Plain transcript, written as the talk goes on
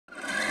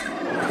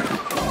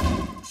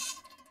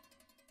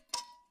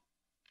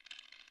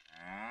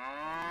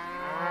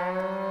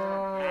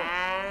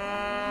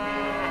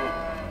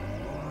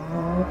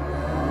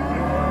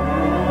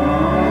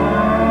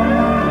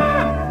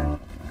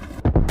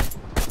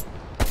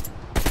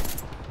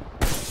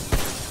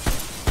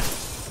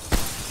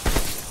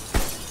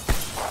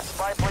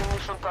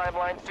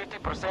line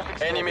 50%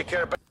 extended. Enemy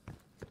care.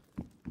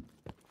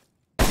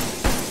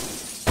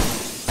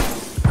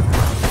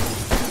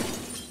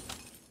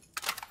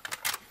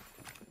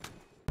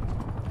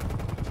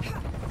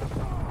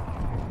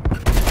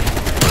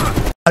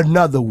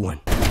 Another one.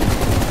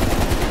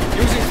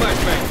 Using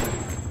flashbang.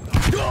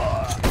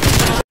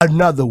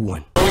 Another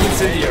one. Going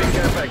incendiary.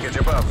 Care package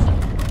above.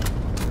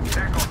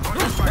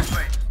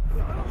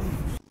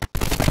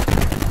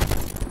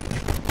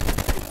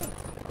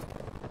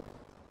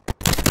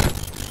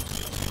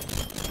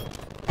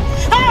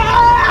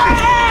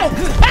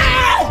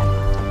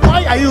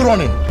 Why are you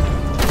running?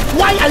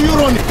 Why are you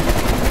running?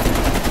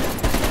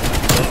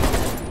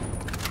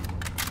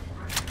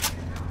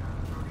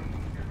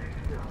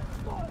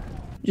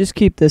 Just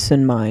keep this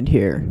in mind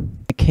here.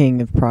 The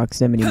king of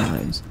proximity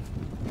mines.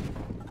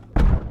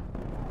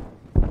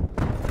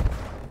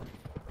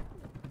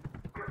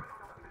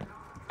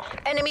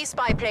 Enemy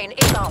spy plane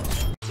inbound.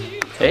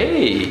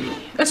 Hey,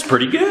 that's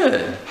pretty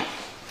good.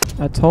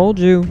 I told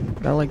you.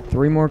 Got like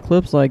 3 more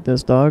clips like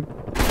this, dog.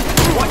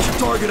 Watch your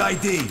target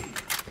ID.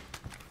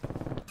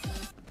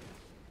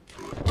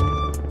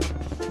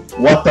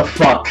 What the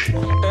fuck?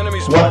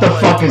 Enemies What the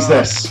fuck is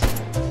this?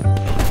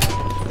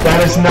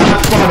 That is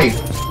not funny.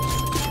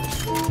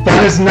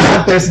 That is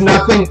not, there's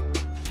nothing.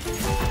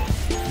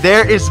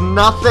 There is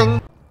nothing.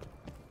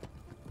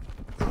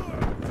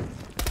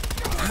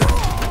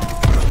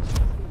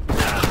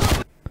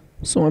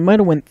 So I might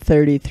have went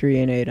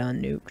 33-8 on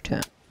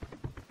Nuketown.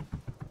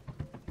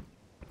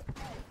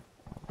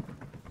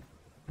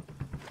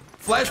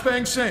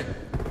 Flashbang sent.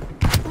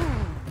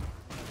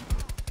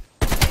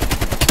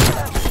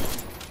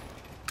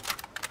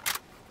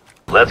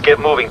 Let's get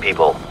moving,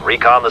 people.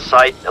 Recon the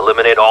site,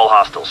 eliminate all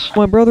hostiles.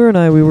 My brother and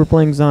I, we were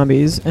playing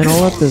zombies, and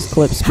I'll let this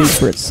clip speak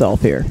for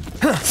itself here.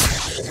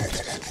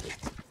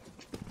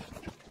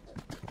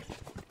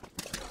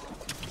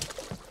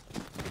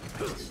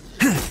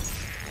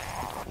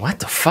 What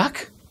the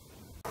fuck?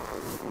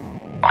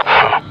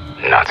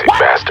 Nazi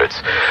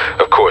bastards.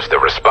 Of course they're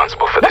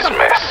responsible for this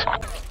mess.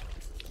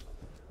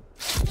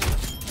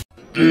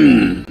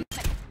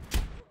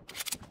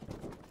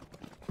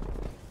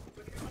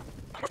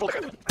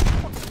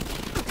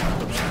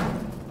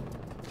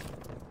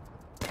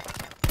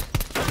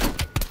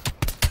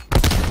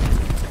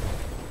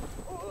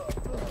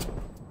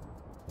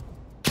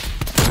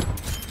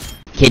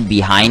 Kid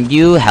behind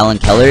you, Helen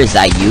Keller, is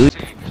that you?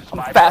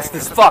 I'm fast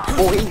as fuck,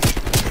 boy.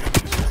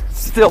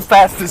 Still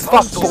fast as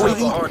fuck, boy.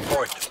 Hard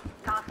point.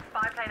 Task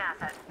spy plane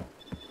asset.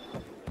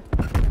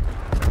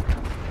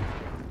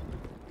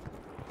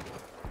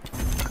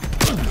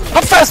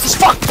 I'm fast as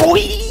fuck,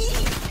 boy.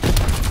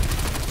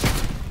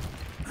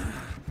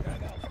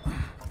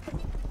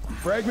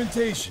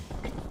 Fragmentation.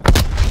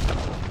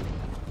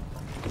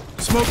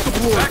 Smoke the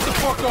floor. Back the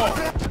fuck off.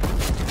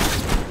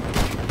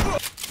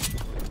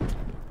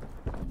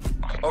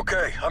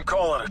 Okay, I'm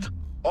calling it.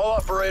 All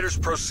operators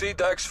proceed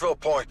to exfil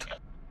point.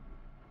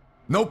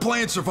 No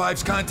plan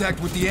survives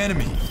contact with the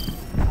enemy.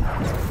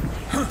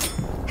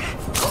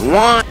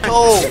 1,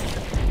 2,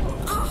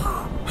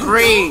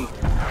 3.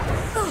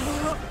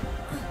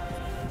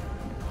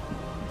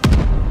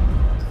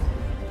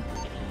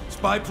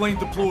 Spy plane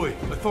deployed.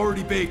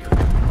 Authority Baker.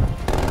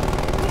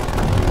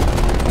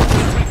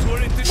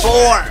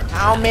 4.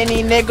 How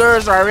many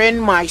niggers are in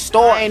my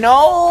store? I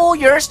know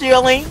you're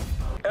stealing.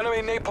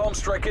 Enemy napalm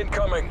strike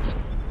incoming.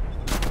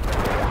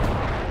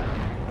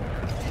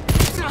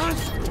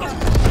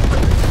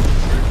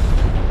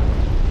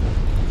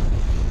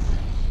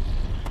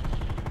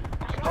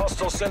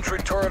 Hostile sentry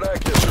turret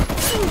active.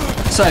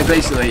 So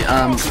basically,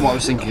 what I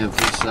was thinking of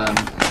was,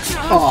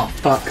 oh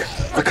fuck,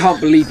 I can't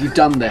believe you've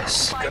done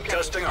this.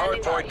 Contesting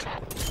hard point.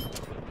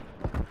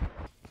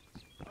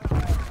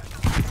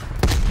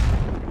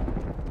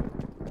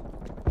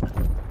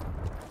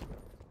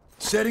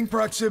 Setting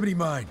proximity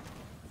mine.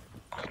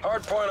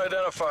 Hard point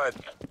identified.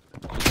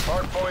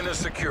 Hard point is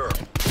secure.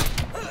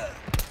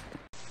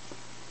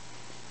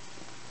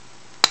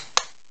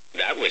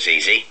 That was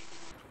easy.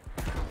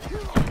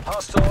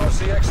 Hostile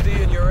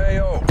RCXD in your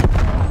AO.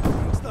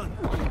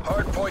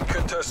 Hard point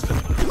contested.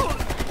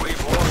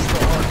 We've lost the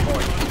hard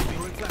point.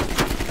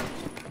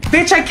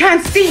 Bitch, I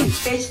can't see!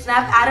 Bitch,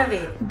 snap out of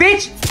it.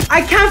 Bitch,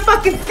 I can't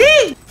fucking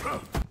see!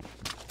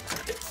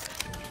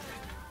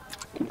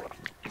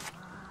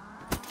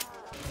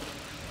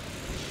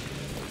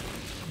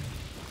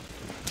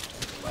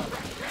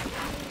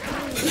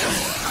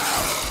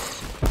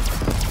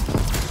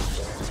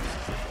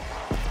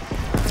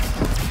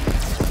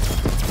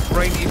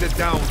 Brain eater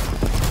down.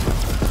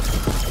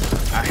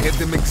 I hit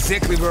them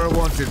exactly where I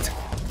wanted.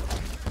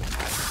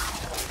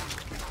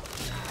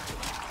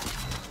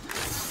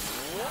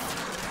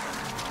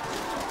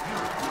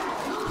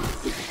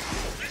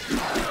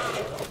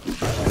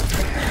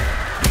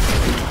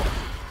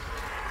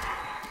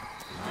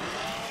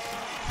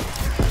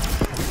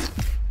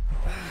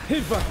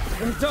 Hilfe!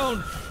 I'm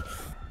down!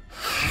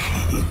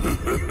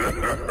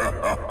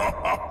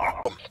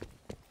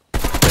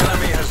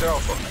 Enemy has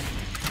Alpha.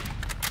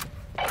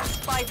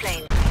 Spy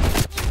plane.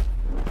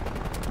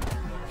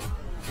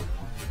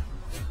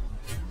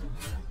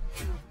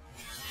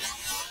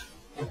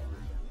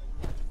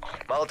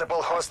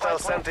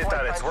 Sentry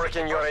turrets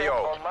working your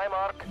AO. On my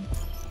mark.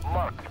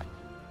 Mark.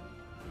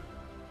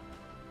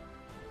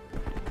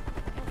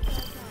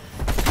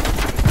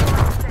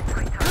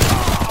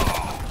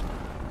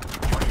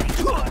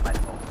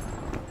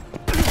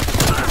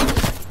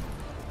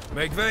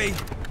 Make way.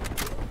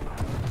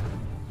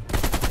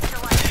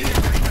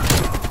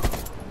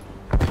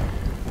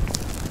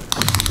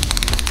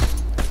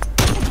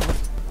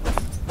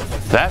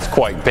 That's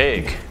quite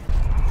big.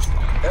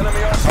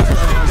 Enemy artillery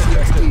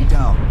detected.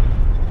 Down.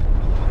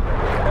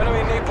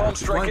 Enemy napalm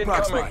strike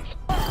incoming.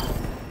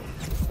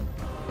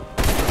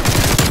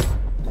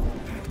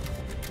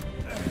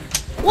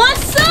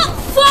 What's up,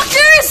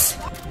 fuckers?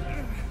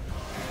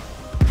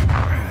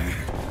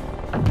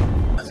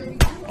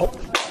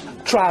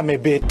 Try me,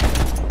 bitch.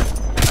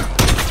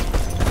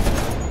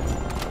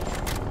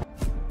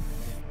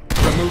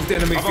 Removed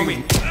enemy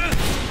feed.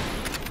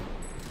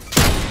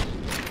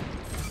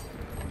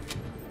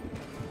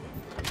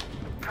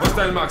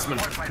 Hostile marksman.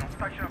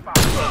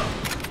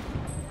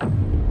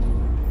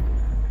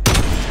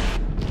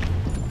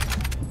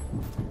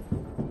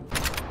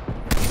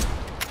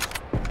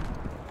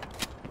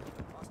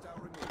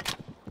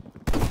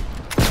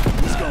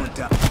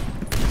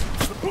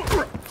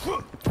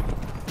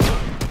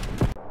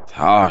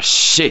 Oh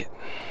shit.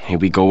 Here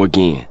we go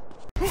again.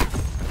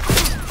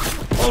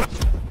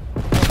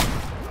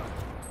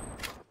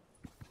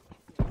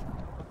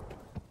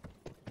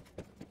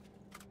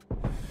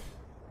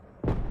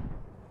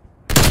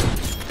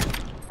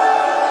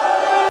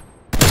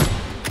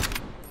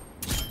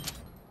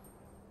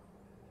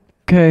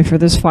 Okay, for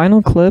this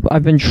final clip,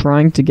 I've been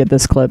trying to get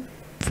this clip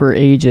for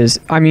ages.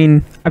 I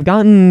mean, I've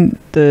gotten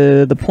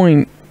the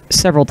point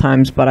several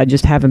times, but I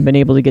just haven't been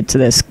able to get to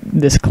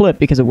this clip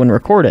because it wouldn't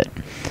record it.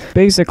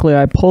 Basically,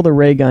 I pulled a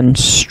ray gun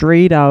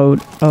straight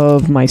out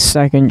of my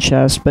second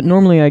chest, but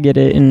normally I get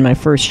it in my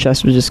first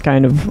chest, which is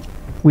kind of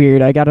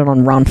weird. I got it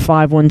on round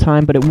 5 one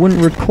time, but it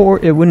wouldn't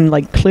record, it wouldn't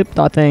like clip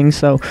that thing,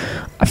 so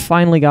I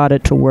finally got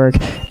it to work,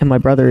 and my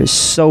brother is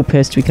so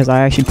pissed because I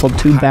actually pulled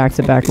 2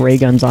 back-to-back ray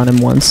guns on him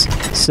once.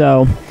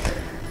 So,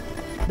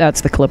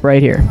 that's the clip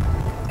right here.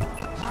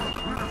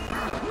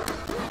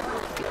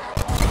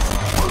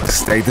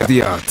 State of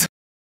the art.